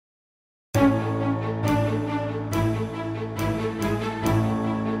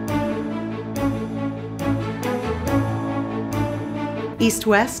East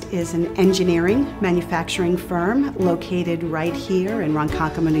West is an engineering manufacturing firm located right here in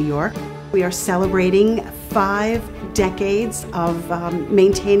Ronkonkoma, New York. We are celebrating 5 decades of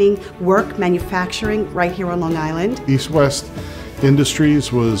maintaining work manufacturing right here on Long Island. East West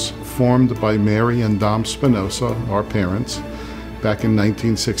Industries was formed by Mary and Dom Spinoza, our parents, back in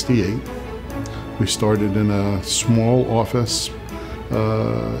 1968. We started in a small office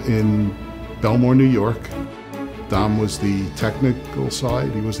in Belmore, New York. Dom was the technical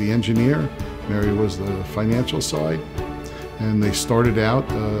side, he was the engineer, Mary was the financial side, and they started out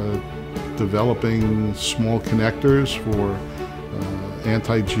developing small connectors for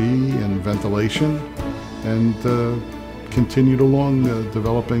anti-G and ventilation, and continued along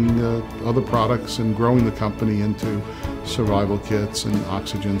developing other products and growing the company into survival kits and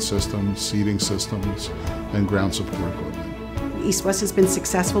oxygen systems, seating systems, and ground support equipment. East West has been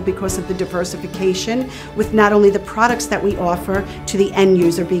successful because of the diversification with not only the products that we offer to the end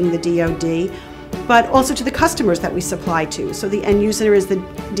user, being the DoD, but also to the customers that we supply to. So the end user is the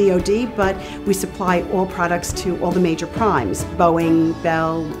DoD, but we supply all products to all the major primes: Boeing,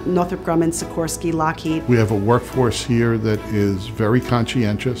 Bell, Northrop Grumman, Sikorsky, Lockheed. We have a workforce here that is very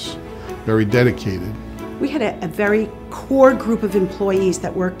conscientious, very dedicated. We had a very core group of employees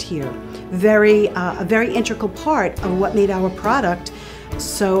that worked here, a very integral part of what made our product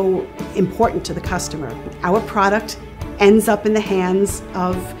so important to the customer. Our product ends up in the hands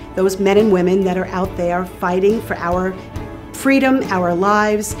of those men and women that are out there fighting for our freedom, our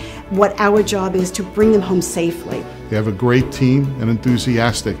lives, what our job is to bring them home safely. They have a great team, an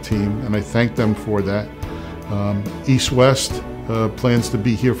enthusiastic team, and I thank them for that. East West plans to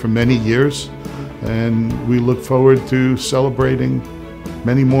be here for many years, and we look forward to celebrating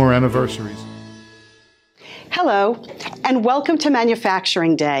many more anniversaries. Hello, and welcome to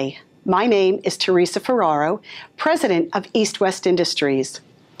Manufacturing Day. My name is Teresa Ferraro, president of East West Industries.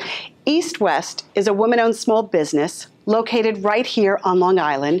 East West is a woman-owned small business located right here on Long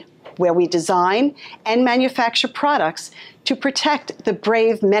Island, where we design and manufacture products to protect the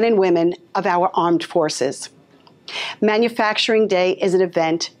brave men and women of our armed forces. Manufacturing Day is an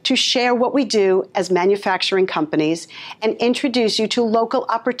event to share what we do as manufacturing companies and introduce you to local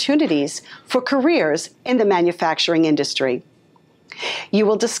opportunities for careers in the manufacturing industry. You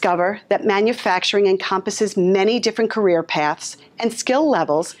will discover that manufacturing encompasses many different career paths and skill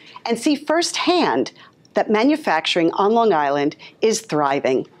levels, and see firsthand that manufacturing on Long Island is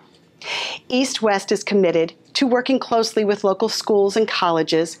thriving. East West is committed to working closely with local schools and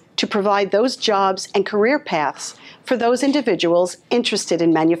colleges to provide those jobs and career paths for those individuals interested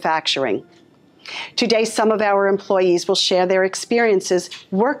in manufacturing. Today, some of our employees will share their experiences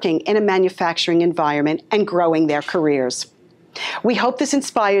working in a manufacturing environment and growing their careers. We hope this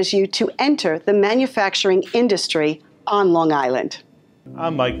inspires you to enter the manufacturing industry on Long Island.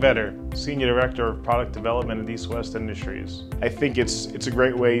 I'm Mike Vetter, Senior Director of Product Development at East West Industries. I think it's a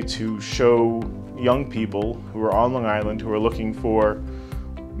great way to show young people who are on Long Island who are looking for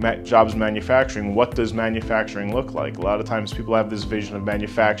jobs in manufacturing, what does manufacturing look like? A lot of times people have this vision of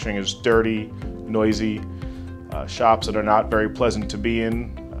manufacturing as dirty, noisy, shops that are not very pleasant to be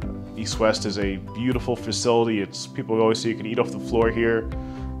in. East West is a beautiful facility. People always say you can eat off the floor here.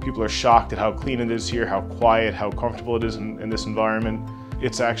 People are shocked at how clean it is here, how quiet, how comfortable it is in this environment.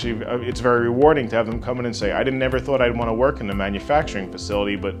 It's very rewarding to have them come in and say, I never thought I'd want to work in a manufacturing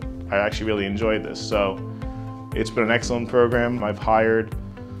facility, but I actually really enjoyed this. So it's been an excellent program. I've hired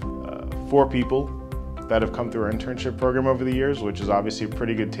 4 people that have come through our internship program over the years, which is obviously a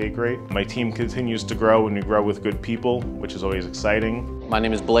pretty good take rate. My team continues to grow, and we grow with good people, which is always exciting. My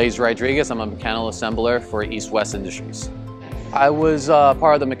name is Blaze Rodriguez. I'm a mechanical assembler for East West Industries. I was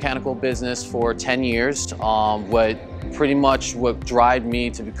part of the mechanical business for 10 years. What drive me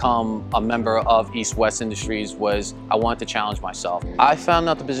to become a member of East West Industries was I wanted to challenge myself. I found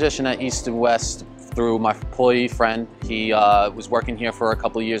out the position at East and West through my employee friend. He was working here for a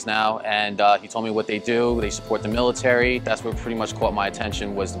couple of years now, and he told me what they do. They support the military. That's what pretty much caught my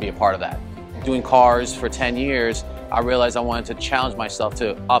attention, was to be a part of that. Doing cars for 10 years, I realized I wanted to challenge myself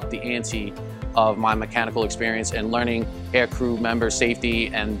to up the ante of my mechanical experience and learning air crew member safety,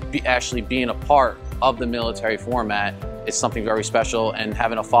 and actually being a part of the military format is something very special. And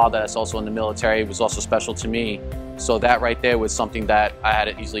having a father that's also in the military was also special to me. So that right there was something that I had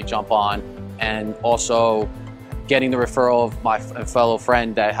to easily jump on. And also getting the referral of my fellow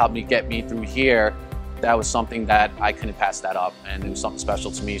friend that helped me get me through here, that was something that I couldn't pass that up, and it was something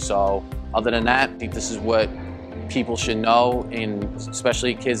special to me. So other than that, I think this is what people should know, and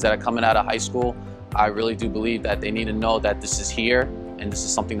especially kids that are coming out of high school. I really do believe that they need to know that this is here and this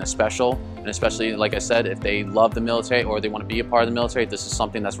is something that's special. And especially, like I said, if they love the military or they want to be a part of the military, this is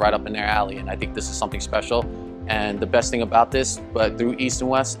something that's right up in their alley. And I think this is something special. And the best thing about this, but through East and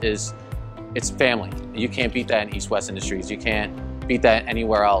West, is it's family. You can't beat that in East West Industries. You can't beat that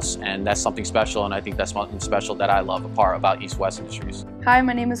anywhere else, and that's something special, and I think that's something special that I love about East West Industries. Hi,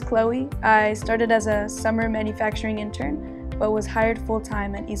 my name is Chloe. I started as a summer manufacturing intern, but was hired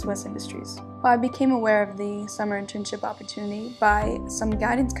full-time at East West Industries. Well, I became aware of the summer internship opportunity by some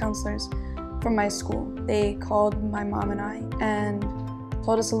guidance counselors from my school. They called my mom and I and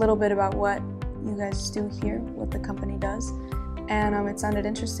told us a little bit about what you guys do here, what the company does, and it sounded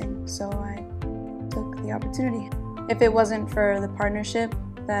interesting, so I took the opportunity. If it wasn't for the partnership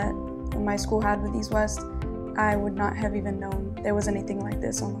that my school had with East West, I would not have even known there was anything like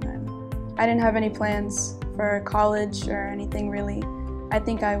this on Long Island. I didn't have any plans for college or anything really. I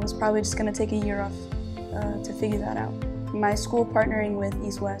think I was probably just going to take a year off to figure that out. My school partnering with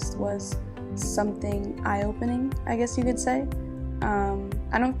East West was something eye-opening, I guess you could say.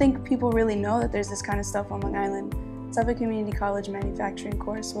 I don't think people really know that there's this kind of stuff on Long Island. Suffolk Community College manufacturing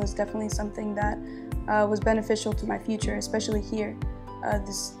course was definitely something that was beneficial to my future, especially here.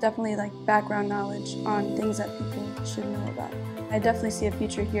 There's definitely like background knowledge on things that people should know about. I definitely see a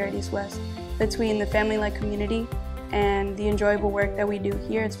future here at East West. Between the family-like community and the enjoyable work that we do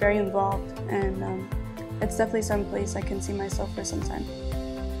here, it's very involved, and it's definitely some place I can see myself for some time.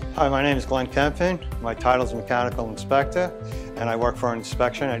 Hi, my name is Glenn Kempin. My title is Mechanical Inspector, and I work for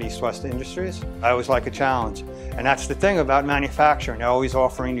inspection at East West Industries. I always like a challenge, and that's the thing about manufacturing. They're always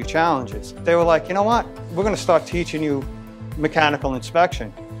offering you challenges. They were like, you know what? We're going to start teaching you mechanical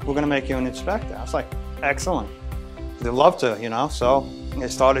inspection. We're going to make you an inspector. I was like, excellent. They'd love to, you know, so they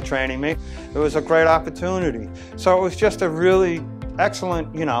started training me. It was a great opportunity. So it was just a really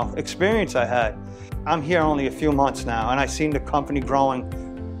excellent, you know, experience I had. I'm here only a few months now, and I've seen the company growing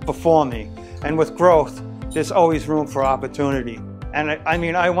before me. And with growth, there's always room for opportunity. And I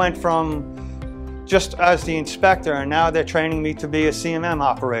mean, I went from just as the inspector, and now they're training me to be a CMM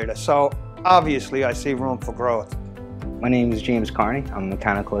operator. So obviously, I see room for growth. My name is James Carney. I'm a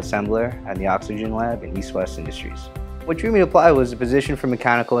mechanical assembler at the Oxygen Lab in East West Industries. What drew me to apply was a position for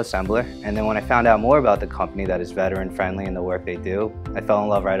mechanical assembler, and then when I found out more about the company that is veteran friendly and the work they do, I fell in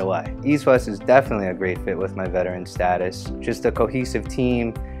love right away. East West is definitely a great fit with my veteran status. Just a cohesive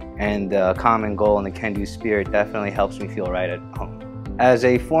team and a common goal and the can-do spirit definitely helps me feel right at home. As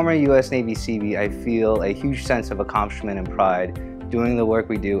a former U.S. Navy Seabee, I feel a huge sense of accomplishment and pride doing the work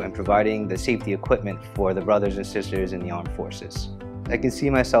we do and providing the safety equipment for the brothers and sisters in the armed forces. I can see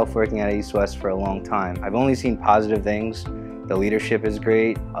myself working at East West for a long time. I've only seen positive things. The leadership is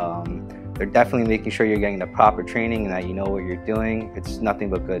great. They're definitely making sure you're getting the proper training and that you know what you're doing. It's nothing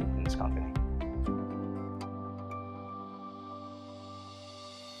but good in this company.